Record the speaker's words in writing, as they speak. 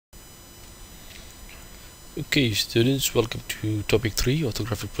Okay, students, welcome to topic 3,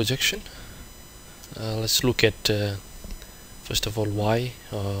 orthographic projection. Let's look at first of all why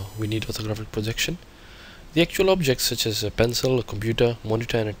we need orthographic projection. The actual objects such as a pencil, a computer,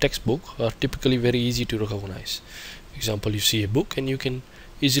 monitor and a textbook are typically very easy to recognize. For example, you see a book and you can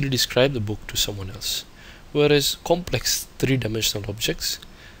easily describe the book to someone else. Whereas complex three-dimensional objects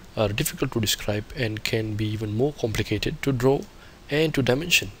are difficult to describe and can be even more complicated to draw and to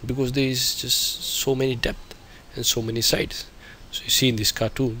dimension because there is just so many depth and so many sides. So you see in this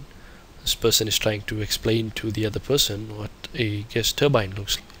cartoon, this person is trying to explain to the other person what a gas turbine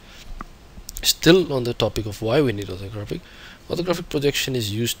looks like. Still on the topic of why we need orthographic projection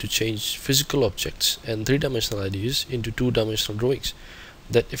is used to change physical objects and three-dimensional ideas into two-dimensional drawings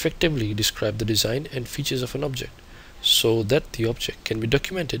that effectively describe the design and features of an object so that the object can be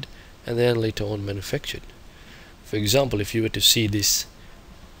documented and then later on manufactured. For example, if you were to see this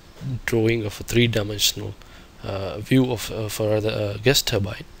drawing of a three-dimensional view of a gas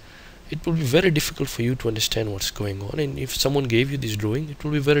turbine, it will be very difficult for you to understand what's going on, and if someone gave you this drawing, it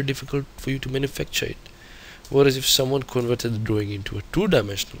will be very difficult for you to manufacture it. Whereas if someone converted the drawing into a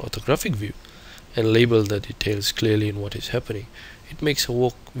two-dimensional orthographic view and labeled the details clearly in what is happening, it makes a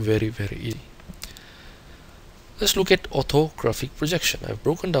work very easy. Let's look at orthographic projection. I've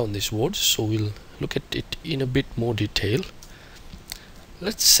broken down these words, so we'll look at it in a bit more detail.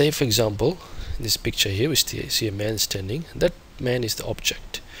 Let's say, for example, in this picture here we see a man standing. That man is the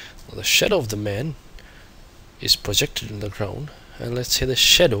object. Now, the shadow of the man is projected on the ground, and let's say the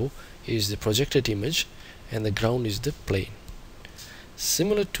shadow is the projected image and the ground is the plane.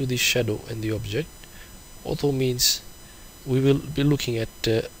 Similar to the shadow and the object, ortho means we will be looking at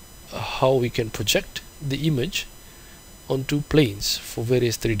how we can project the image onto planes for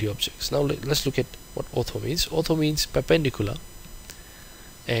various 3D objects. Now let's look at what ortho means. Ortho means perpendicular,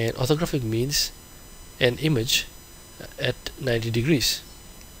 and orthographic means an image at 90 degrees.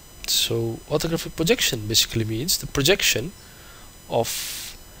 So orthographic projection basically means the projection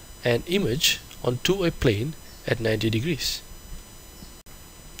of an image onto a plane at 90 degrees.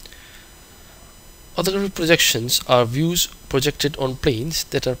 Orthographic projections are views projected on planes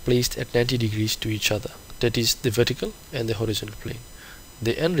that are placed at 90 degrees to each other, that is the vertical and the horizontal plane.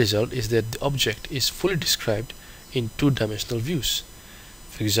 The end result is that the object is fully described in two-dimensional views.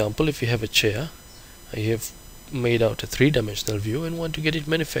 For example, if you have a chair, you have made out a three-dimensional view and want to get it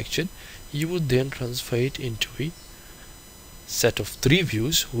manufactured, you would then transfer it into a set of three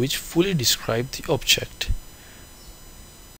views which fully describe the object